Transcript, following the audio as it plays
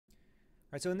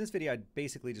right, so in this video, I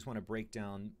basically just want to break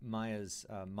down Maya's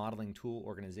modeling tool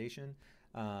organization.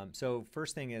 So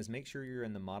first thing is make sure you're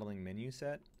in the modeling menu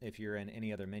set. If you're in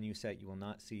any other menu set, you will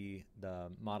not see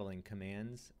the modeling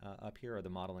commands up here, or the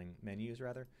modeling menus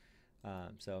rather.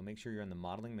 So make sure you're in the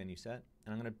modeling menu set.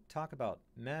 And I'm going to talk about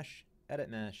mesh, edit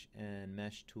mesh, and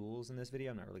mesh tools in this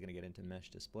video. I'm not really going to get into mesh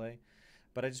display,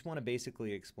 but I just want to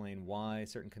basically explain why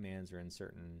certain commands are in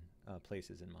certain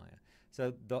places in Maya.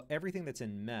 So everything that's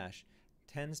in mesh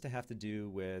tends to have to do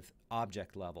with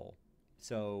object level.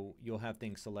 So you'll have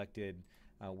things selected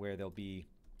where they'll be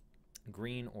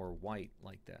green or white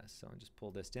like this. So I'll just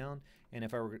pull this down, and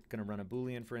if I were going to run a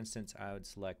Boolean, for instance, I would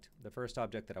select the first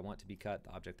object that I want to be cut, the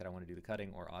object that I want to do the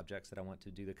cutting, or objects that I want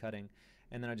to do the cutting,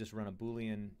 and then I just run a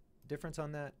Boolean difference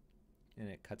on that, and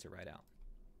it cuts it right out.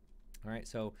 All right,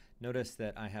 so notice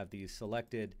that I have these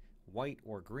selected white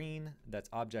or green, that's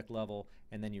object level,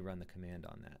 and then you run the command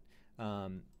on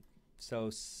that.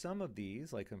 So some of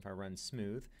these, like if I run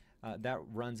smooth, that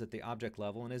runs at the object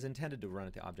level and is intended to run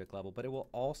at the object level, but it will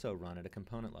also run at a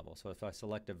component level. So if I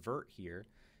select a vert here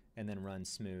and then run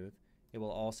smooth, it will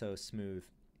also smooth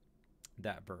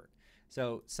that vert.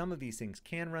 So some of these things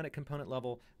can run at component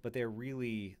level, but they're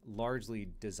really largely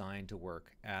designed to work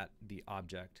at the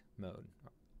object mode.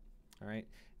 All right,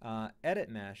 edit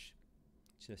mesh,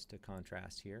 just to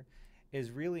contrast here,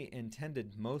 is really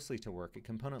intended mostly to work at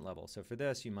component level. So for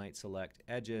this, you might select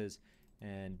edges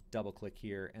and double click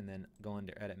here and then go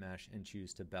under edit mesh and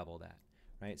choose to bevel that.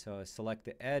 Right, so I select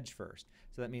the edge first.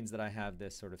 So that means that I have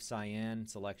this sort of cyan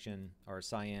selection or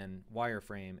cyan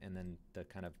wireframe and then the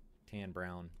kind of tan,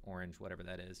 brown, orange, whatever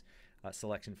that is,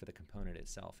 selection for the component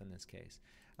itself in this case.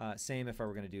 Same if I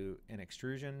were going to do an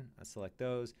extrusion, I select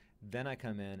those, then I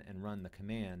come in and run the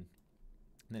command,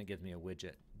 and then it gives me a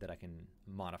widget that I can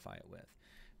modify it with.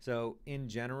 So in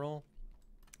general,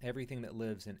 everything that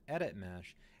lives in edit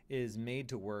mesh is made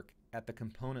to work at the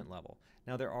component level.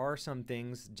 Now there are some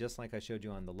things, just like I showed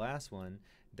you on the last one,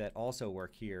 that also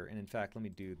work here. And in fact, let me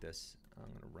do this. I'm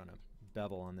going to run a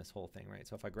bevel on this whole thing, right?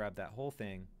 So if I grab that whole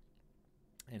thing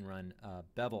and run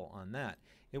bevel on that,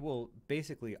 it will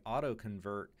basically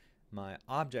auto-convert my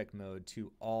object mode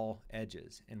to all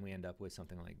edges, and we end up with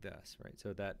something like this, right?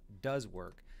 So that does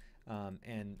work.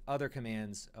 And other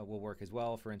commands will work as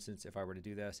well. For instance, if I were to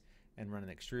do this and run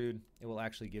an extrude, it will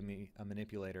actually give me a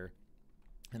manipulator,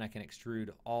 and I can extrude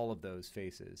all of those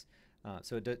faces.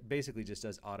 So it basically just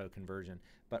does auto conversion.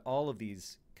 But all of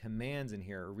these commands in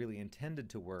here are really intended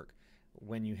to work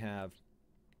when you have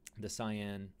the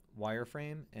cyan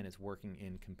wireframe and it's working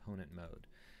in component mode.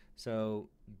 So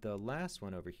the last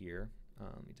one over here,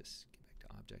 let me just get back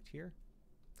to object here.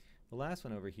 The last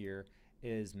one over here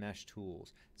is mesh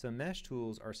tools. So mesh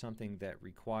tools are something that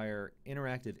require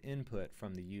interactive input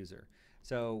from the user.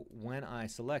 So when I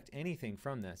select anything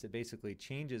from this, it basically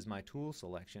changes my tool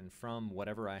selection from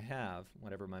whatever I have,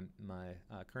 whatever my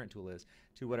current tool is,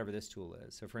 to whatever this tool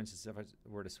is. So for instance, if I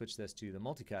were to switch this to the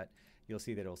multicut, you'll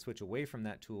see that it'll switch away from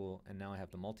that tool, and now I have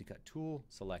the multicut tool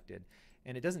selected.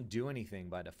 And it doesn't do anything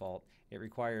by default. It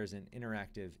requires an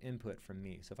interactive input from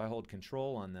me. So if I hold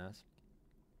Control on this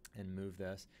and move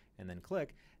this and then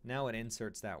click, now it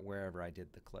inserts that wherever I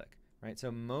did the click, right?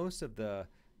 So most of the,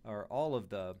 or all of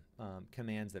the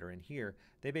commands that are in here,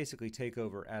 they basically take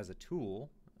over as a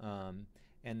tool,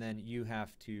 and then you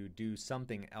have to do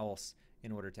something else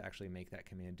in order to actually make that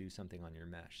command do something on your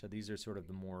mesh. So these are sort of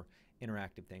the more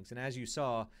interactive things. And as you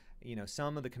saw, you know,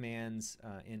 some of the commands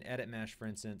in edit mesh, for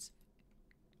instance,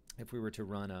 if we were to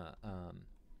run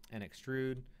an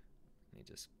extrude, let me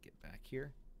just get back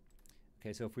here.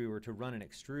 Okay, so if we were to run an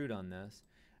extrude on this,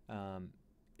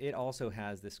 it also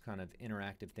has this kind of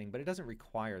interactive thing, but it doesn't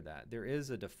require that. There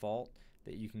is a default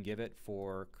that you can give it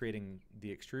for creating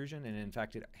the extrusion, and in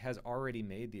fact it has already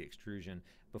made the extrusion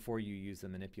before you use the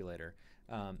manipulator.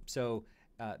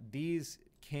 These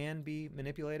can be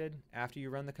manipulated after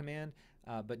you run the command,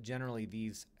 but generally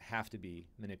these have to be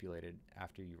manipulated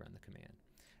after you run the command.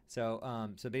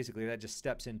 So basically that just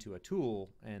steps into a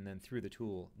tool, and then through the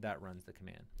tool that runs the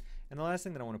command. And the last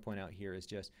thing that I want to point out here is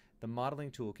just the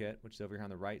modeling toolkit, which is over here on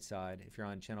the right side. If you're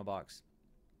on Channelbox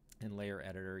and Layer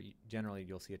Editor, generally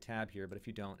you'll see a tab here, but if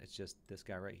you don't, it's just this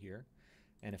guy right here.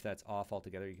 And if that's off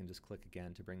altogether, you can just click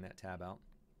again to bring that tab out.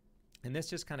 And this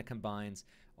just kind of combines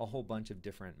a whole bunch of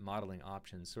different modeling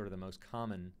options, sort of the most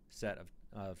common set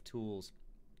of tools.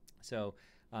 So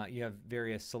you have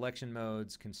various selection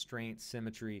modes, constraints,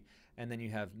 symmetry, and then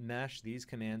you have mesh. These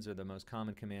commands are the most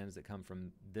common commands that come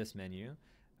from this menu.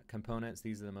 components,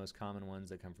 these are the most common ones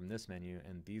that come from this menu,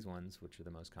 and these ones, which are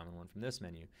the most common one from this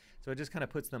menu. So it just kind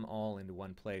of puts them all into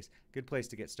one place. Good place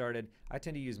to get started. I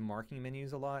tend to use marking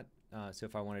menus a lot. So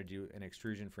if I wanted to do an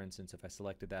extrusion, for instance, if I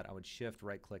selected that, I would shift,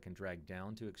 right click, and drag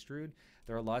down to extrude.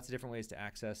 There are lots of different ways to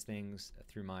access things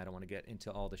through Maya. I don't want to get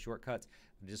into all the shortcuts.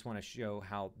 I just want to show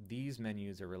how these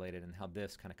menus are related and how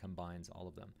this kind of combines all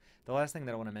of them. The last thing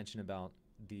that I want to mention about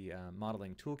the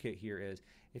modeling toolkit here is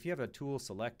if you have a tool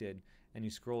selected and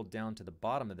you scroll down to the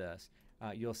bottom of this,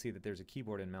 you'll see that there's a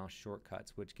keyboard and mouse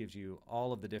shortcuts, which gives you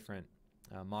all of the different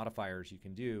modifiers you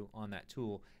can do on that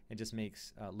tool. It just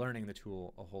makes learning the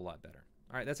tool a whole lot better.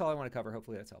 All right, that's all I want to cover.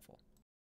 Hopefully that's helpful.